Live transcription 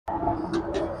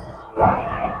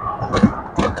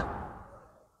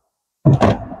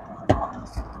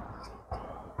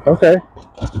Okay.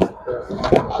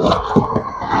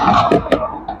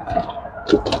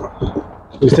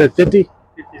 You said 50? 50.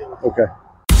 Okay.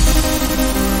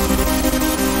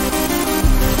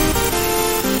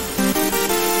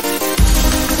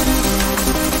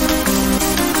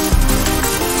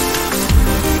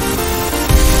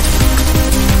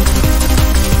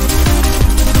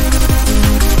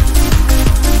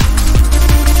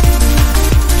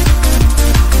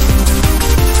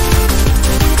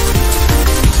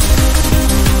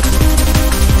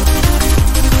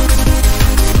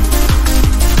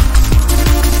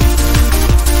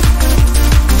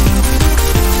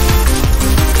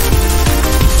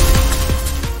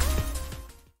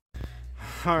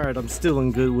 Alright, I'm still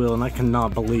in Goodwill and I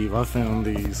cannot believe I found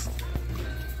these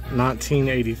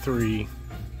 1983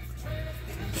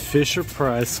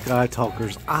 Fisher-Price Sky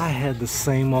Talkers. I had the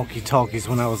same walkie-talkies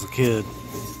when I was a kid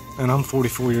and I'm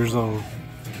 44 years old.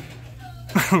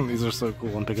 These are so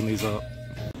cool. I'm picking these up.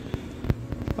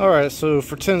 Alright, so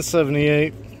for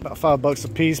 $10.78, about $5 a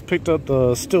piece, picked up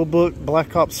the Steelbook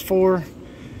Black Ops 4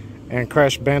 and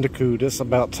Crash Bandicoot. It's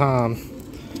about time.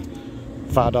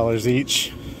 $5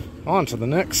 each. On to the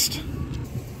next.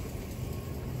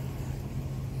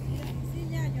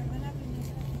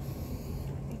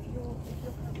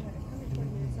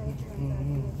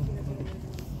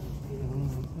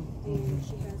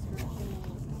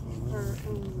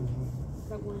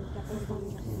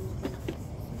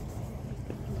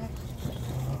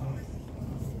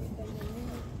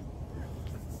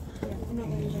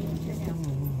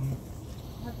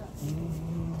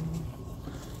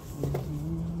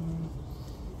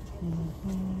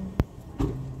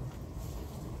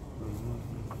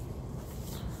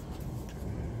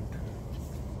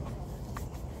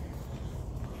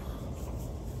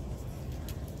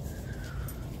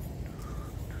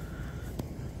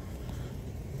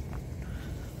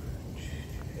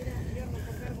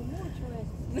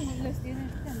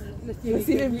 ¿Les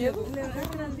tiene miedo?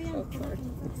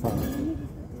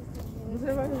 No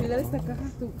se va a olvidar esta caja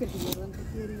tú que te llevan, te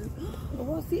quiere.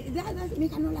 Oh, sí, ya,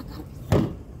 mija, no la caja.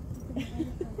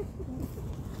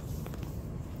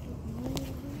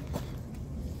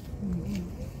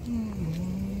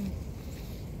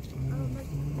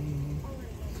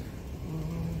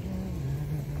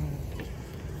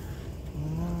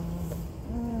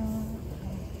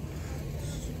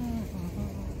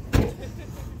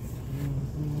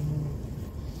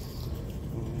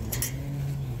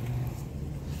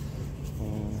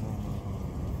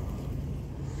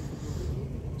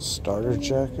 Starter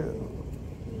jacket,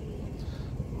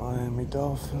 Miami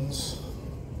Dolphins.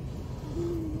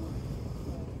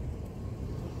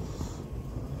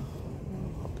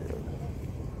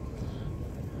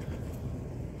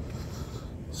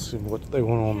 Let's see what they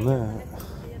want on that.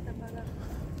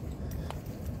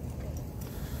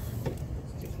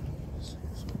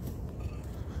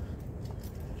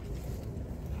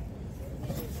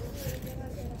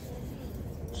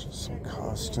 Just some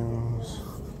costumes.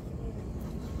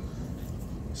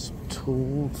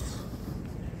 Tools.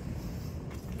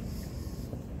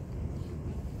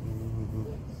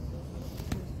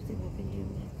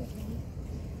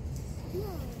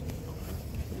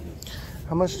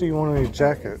 How much do you want on your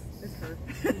jacket?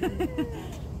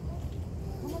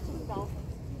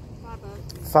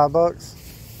 $5.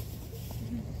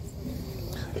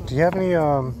 Do you have any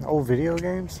old video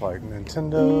games like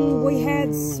Nintendo?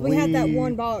 We had that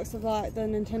one box of like the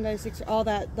Nintendo 60, all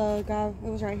that. The guy, it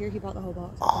was right here. He bought the whole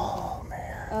box. Oh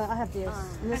man. I have this.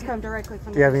 And this comes directly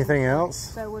from. Do you have anything else?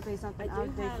 So it would be something I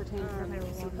would do for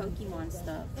 10 some Pokemon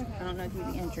stuff. I don't know if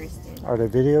you'd be interested. Are they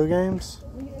video games?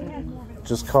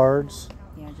 Just cards?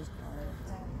 Yeah, just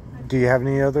cards. Do you have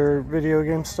any other video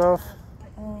game stuff?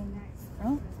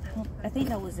 I think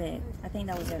that was it.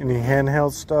 Any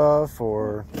handheld stuff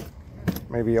or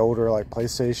maybe older like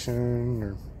PlayStation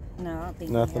or? No, I don't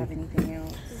think nothing. we have anything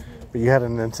else. But you had a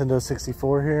Nintendo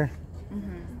 64 here?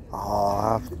 Mm-hmm.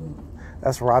 Oh,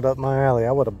 that's right up my alley.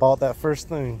 I would have bought that first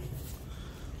thing.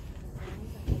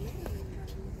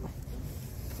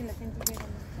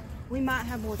 We might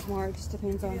have more tomorrow. It just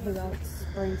depends on who else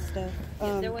brings stuff.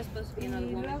 There was supposed to be another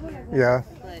woman here. Yeah.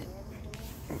 But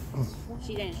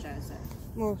she didn't show us.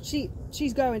 Well,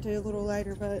 she's going to a little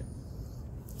later, but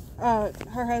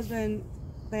her husband,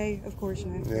 they of course, you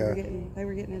know, they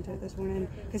were getting into it this morning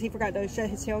because he forgot to shut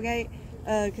his tailgate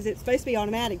because it's supposed to be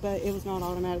automatic, but it was not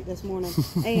automatic this morning.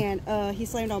 And he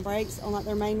slammed on brakes on like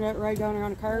their main road going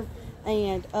around a curve,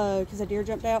 and because a deer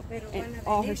jumped out and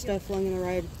all her stuff flung in the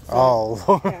road. So,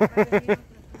 oh. Yeah.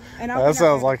 And That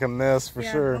sounds like a mess for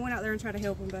sure. I went out there and tried to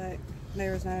help him, but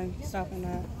there was no stopping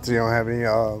that. So you don't have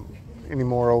any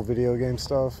more old video game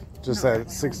stuff? Just that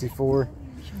 64?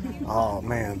 Oh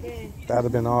man, that'd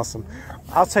have been awesome.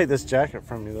 I'll take this jacket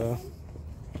from you though.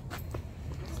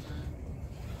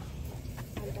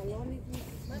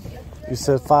 You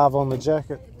said 5 on the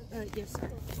jacket? Yes, sir.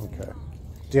 Okay.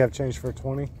 Do you have change for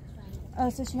 20?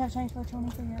 So you have change for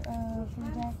 20 for your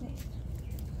jacket?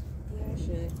 Yeah, I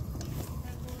should.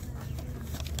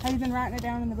 Have you been writing it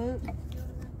down in the book?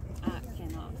 I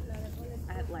cannot.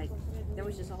 There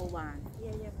was just a whole line.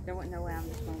 There wasn't no way I'm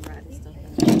just going to write this stuff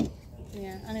down.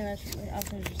 Yeah, I knew I should have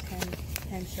just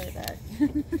came straight back.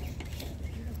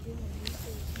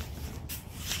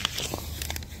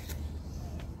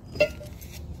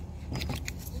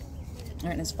 All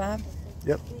right, it's 5?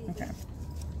 Yep. Okay.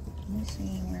 Let me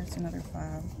see, where's another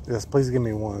 5? Yes, please give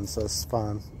me 1, so that's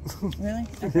fine. Really?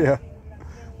 Okay. Yeah.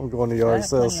 I'm going to yard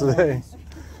sales plenty of today. ones.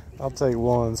 I'll take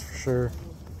 1s for sure.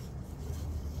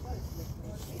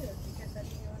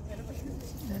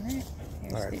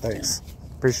 All right, thanks.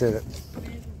 Appreciate it.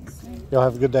 Y'all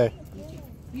have a good day.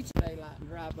 You today like to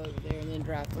drive over there and then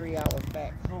drive 3 hours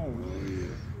back home.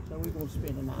 So we're gonna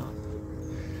spend an hour.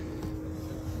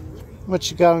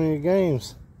 What you got on your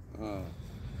games?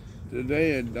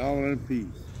 Today $1 a piece.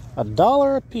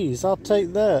 $1 a piece. I'll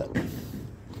take that.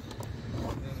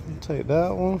 I'll take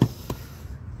that one.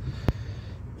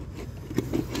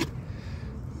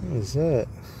 What is that?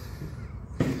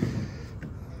 I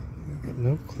got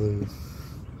no clue.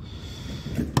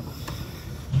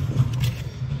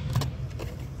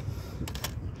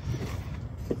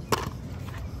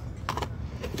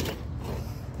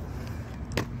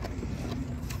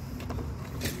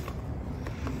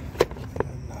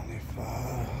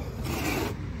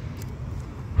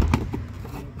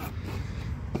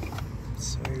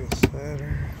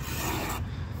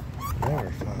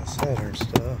 Never find Saturn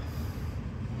stuff.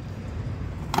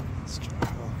 Let's try.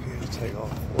 Okay, I'll take all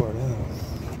 4 of them.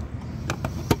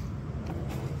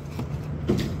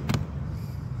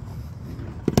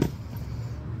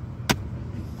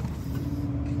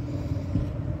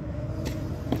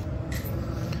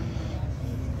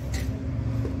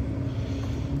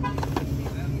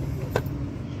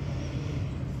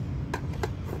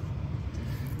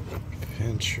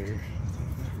 Adventure. I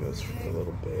think that goes for a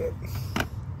little bit.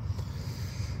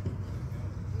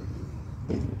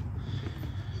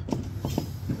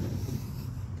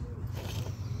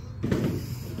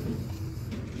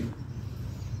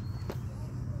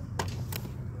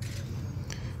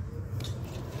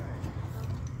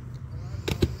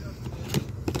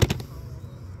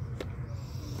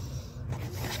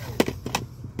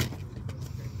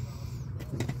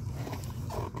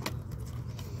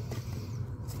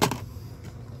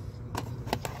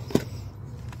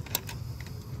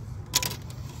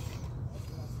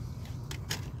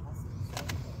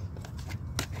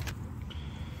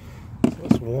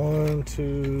 That's 1,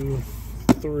 2,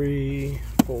 3,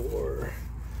 4,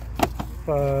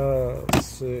 5,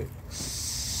 6,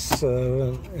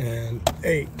 7, and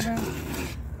 8.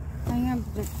 Hang on,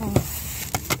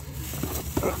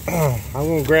 I'm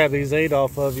gonna grab these 8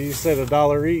 off of you. You said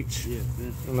 $1 each. Yeah,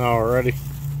 No, already.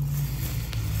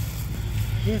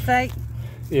 you fake?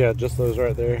 Yeah, just those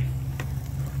right there.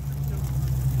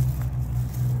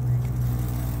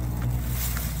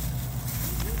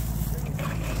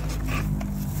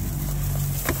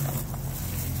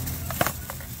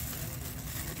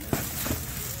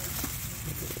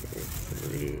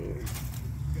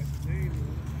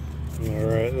 All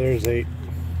right, there's 8.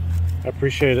 I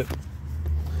appreciate it.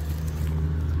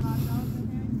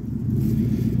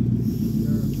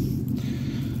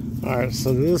 All right,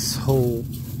 so this whole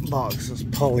box is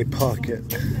Polly Pocket.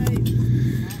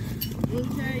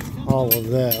 All of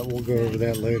that, we'll go over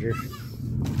that later.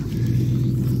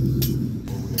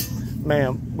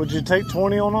 Ma'am, would you take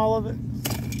 20 on all of it?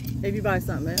 If you buy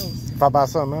something else. If I buy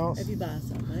something else? If you buy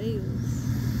something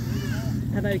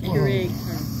else. How about a Keurig?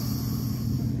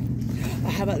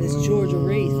 How about this Georgia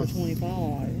wreath for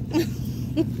 25?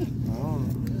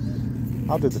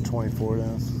 I'll do the 24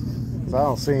 then. 'Cause I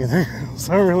don't see anything else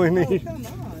I really need. Come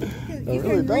on. I You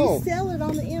really can don't. resell it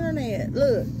on the internet.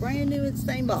 Look, brand new in the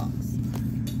same box.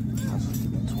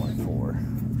 24.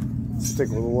 Stick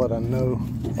with what I know.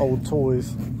 Old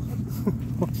toys.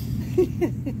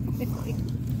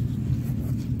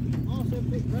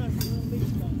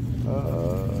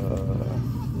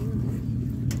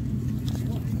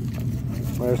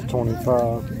 There's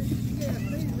 25.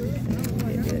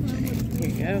 Here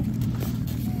you go.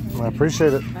 I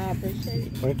appreciate it. I appreciate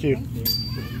it. Thank you. Thank you.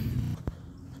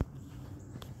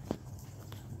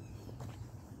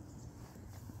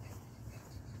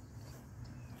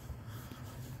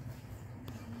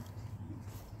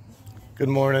 Good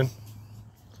morning.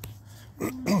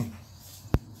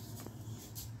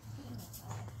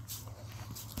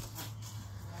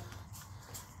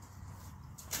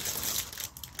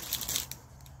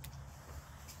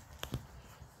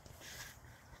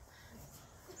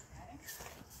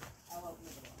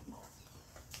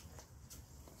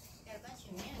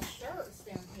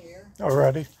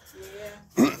 Alrighty.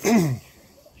 Yeah.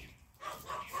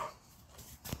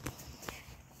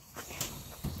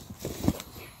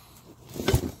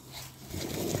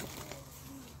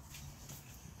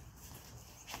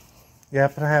 You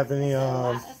happen to have any,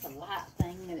 That's a light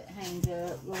thing that it hangs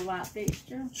up, little light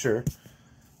fixture. Sure.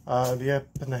 Do you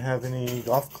happen to have any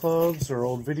golf clubs or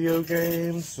old video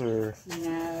games or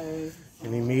No.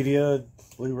 any media,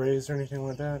 Blu-rays or anything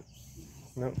like that?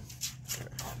 Nope. Okay.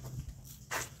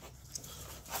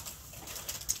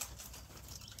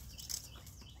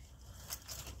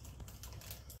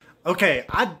 Okay,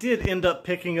 I did end up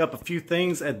picking up a few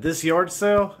things at this yard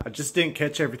sale. I just didn't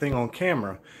catch everything on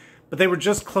camera. But they were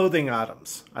just clothing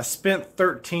items. I spent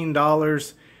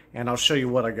 $13 and I'll show you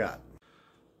what I got.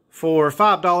 For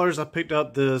 $5, I picked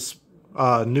up this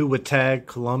new with tag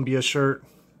Columbia shirt.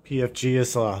 PFG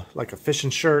is like a fishing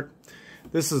shirt.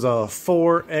 This is a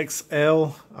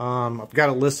 4XL. I've got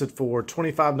it listed for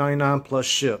 $25.99 plus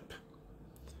ship.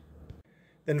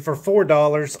 Then for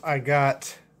 $4, I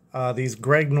got these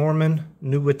Greg Norman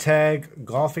new with tag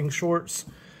golfing shorts.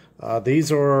 These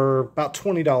are about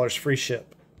 $20 free ship.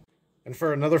 And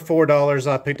for another $4,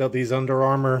 I picked up these Under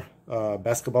Armour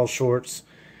basketball shorts.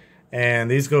 And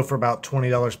these go for about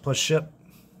 $20 plus ship.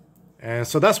 And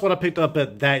so that's what I picked up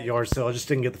at that yard sale. I just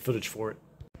didn't get the footage for it.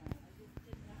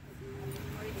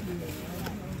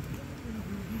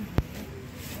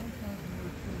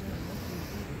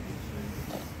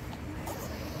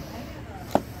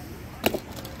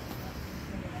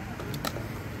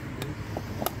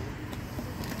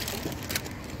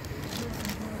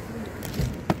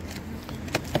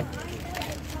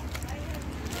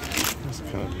 That's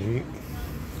kind of neat.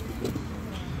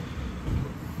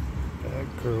 Bad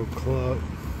Girl Club.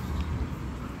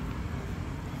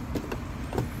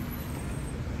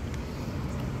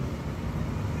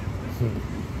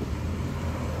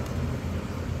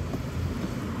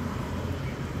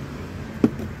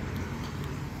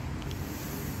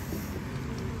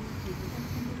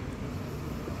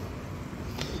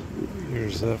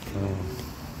 Where's that from?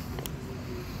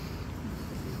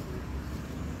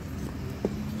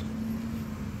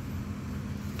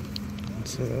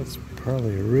 So that's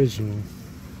probably original.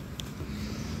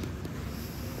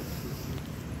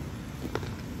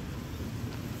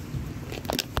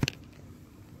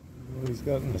 What he's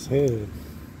got in his head.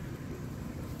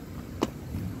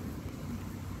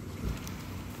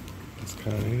 That's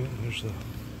kind of neat. There's the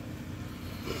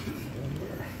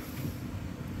number.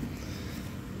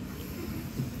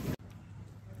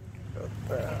 Got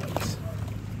that.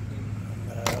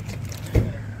 That.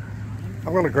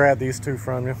 I'm gonna grab these two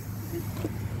from you.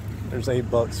 There's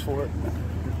 $8 for it.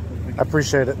 I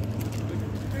appreciate it.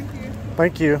 Thank you.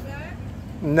 Thank you.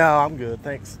 No, I'm good.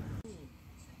 Thanks.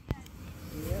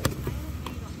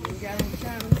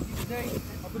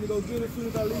 I'm gonna go get it as soon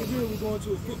as I leave here. We're going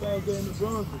to a football game in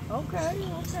Bronx. Okay,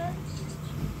 okay.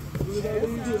 As soon as I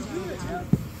leave here.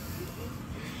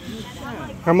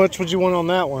 How much would you want on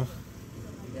that one?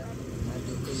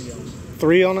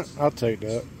 3 on it? I'll take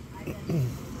that.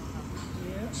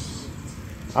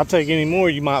 I'll take any more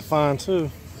you might find too.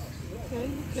 Okay,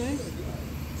 okay.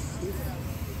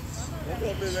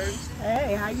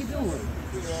 Hey, how you doing?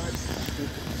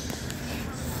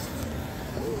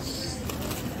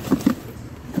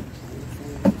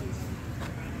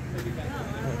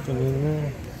 Nothing in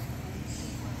there.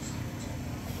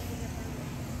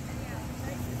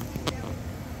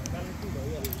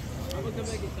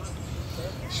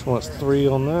 She wants 3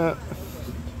 on that.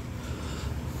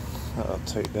 I'll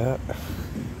take that.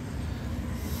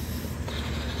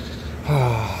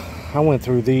 I went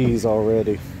through these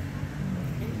already.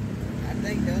 I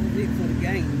think that was it for the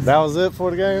game. That was it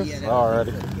for the game? Yeah,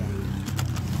 Alrighty.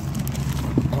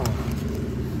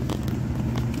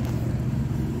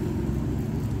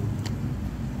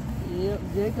 Yep,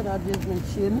 Jacob, I just been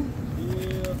chilling.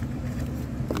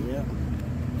 Yeah.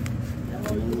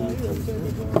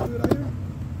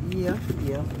 Yeah,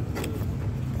 yeah.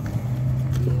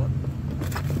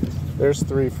 There's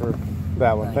 3 for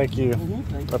that one. Thank you.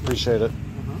 Thank you. I appreciate it.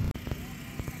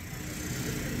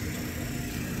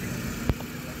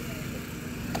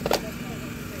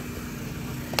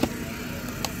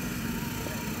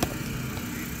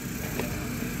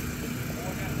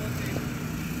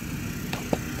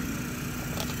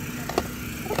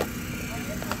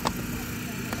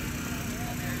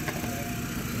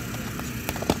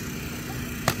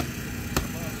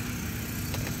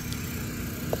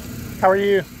 How are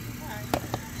you?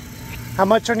 How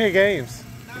much on your games?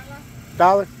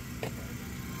 $1.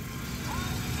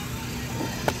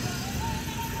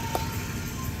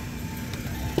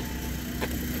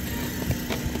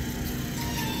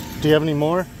 Do you have any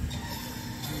more?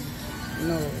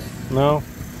 No. No?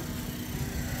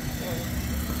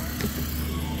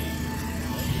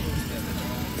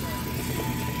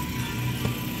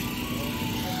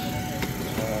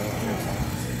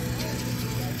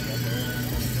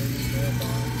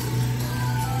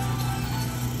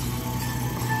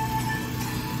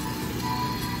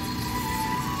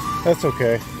 That's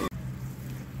okay.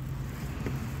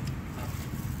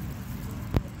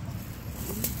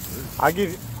 I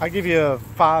give you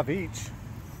 5 each.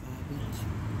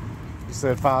 You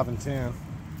said 5 and 10.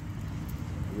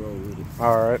 Roll with it.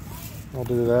 All right, we'll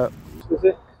do that.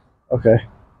 Okay.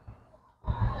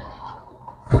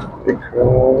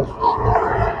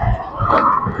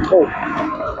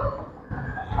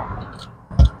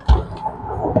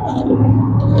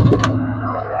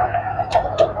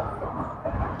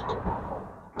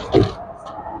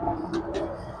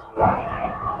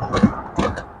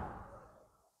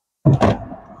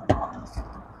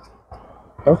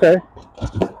 Okay.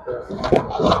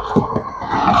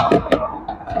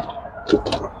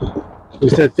 You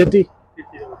said 50? 50.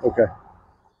 Okay.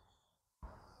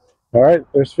 All right,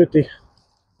 there's 50.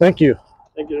 Thank you.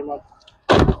 Thank you very much.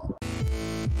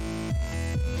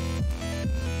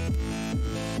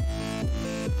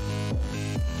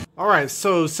 All right,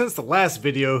 so since the last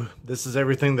video, this is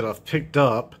everything that I've picked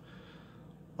up,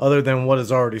 other than what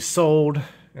is already sold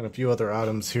and a few other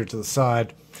items here to the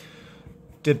side.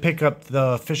 Did pick up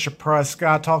the Fisher-Price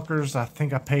Sky Talkers. I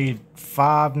think I paid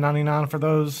 $5.99 for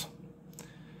those.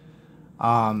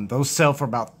 Those sell for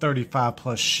about $35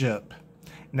 plus ship.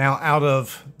 Now, out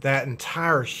of that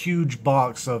entire huge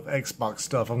box of Xbox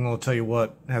stuff, I'm going to tell you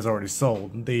what has already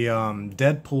sold. The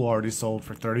Deadpool already sold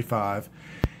for $35,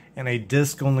 and a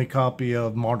disc-only copy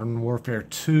of Modern Warfare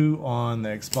 2 on the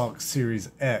Xbox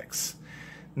Series X.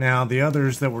 Now, the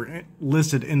others that were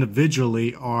listed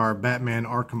individually are Batman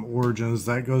Arkham Origins.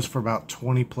 That goes for about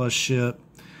 20 plus ship.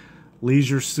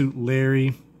 Leisure Suit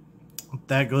Larry.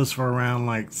 That goes for around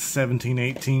like 17,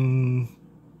 18,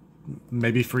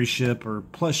 maybe free ship or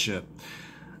plus ship.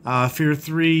 Fear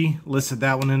 3, listed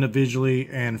that one individually.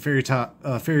 And Fairy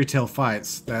Tale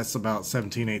Fights, that's about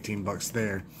 17, 18 bucks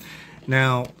there.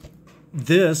 Now,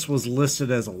 this was listed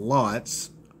as a lot.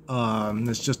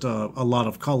 It's just a lot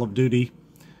of Call of Duty.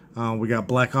 We got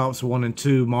Black Ops 1 and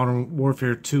 2, Modern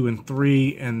Warfare 2 and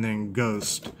 3, and then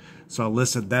Ghost. So I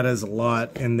listed that as a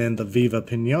lot. And then the Viva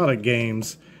Pinata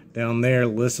games down there,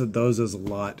 listed those as a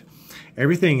lot.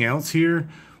 Everything else here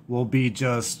will be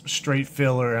just straight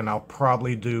filler, and I'll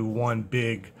probably do one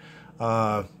big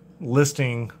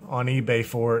listing on eBay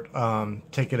for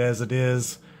it. Take it as it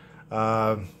is.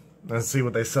 Let's see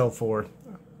what they sell for.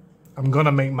 I'm going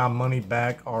to make my money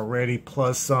back already,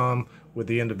 plus some with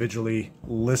the individually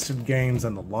listed games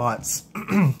and the lots.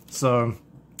 So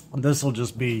this will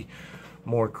just be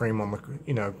more cream on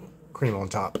the, cream on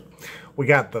top. We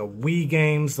got the Wii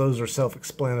games. Those are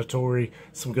self-explanatory.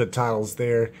 Some good titles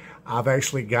there. I've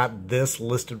actually got this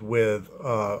listed with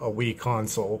a Wii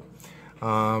console.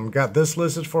 Got this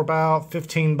listed for about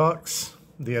 15 bucks.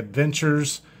 The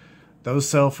Adventures, those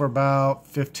sell for about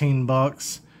 15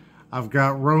 bucks. I've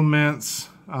got Romance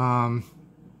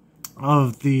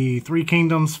of the Three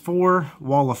Kingdoms 4,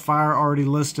 Wall of Fire already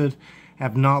listed.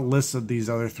 Have not listed these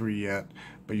other 3 yet.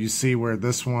 But you see where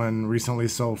this one recently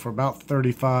sold for about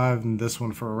 35 and this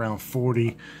one for around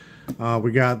 40.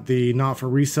 We got the not for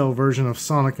resale version of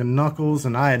Sonic and Knuckles,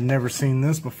 and I had never seen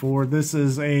this before. This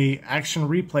is a action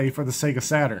replay for the Sega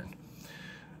Saturn.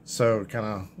 So kind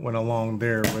of went along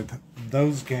there with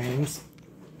those games.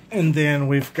 And then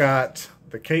we've got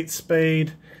the Kate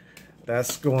Spade.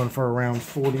 That's going for around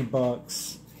 40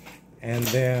 bucks. And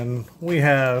then we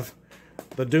have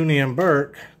the Dooney and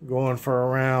Burke going for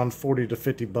around 40 to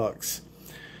 50 bucks.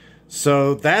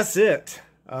 So that's it.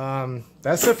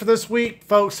 That's it for this week,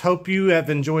 folks. Hope you have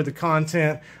enjoyed the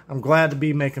content. I'm glad to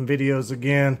be making videos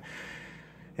again.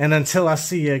 And until I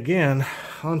see you again,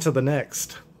 on to the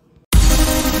next.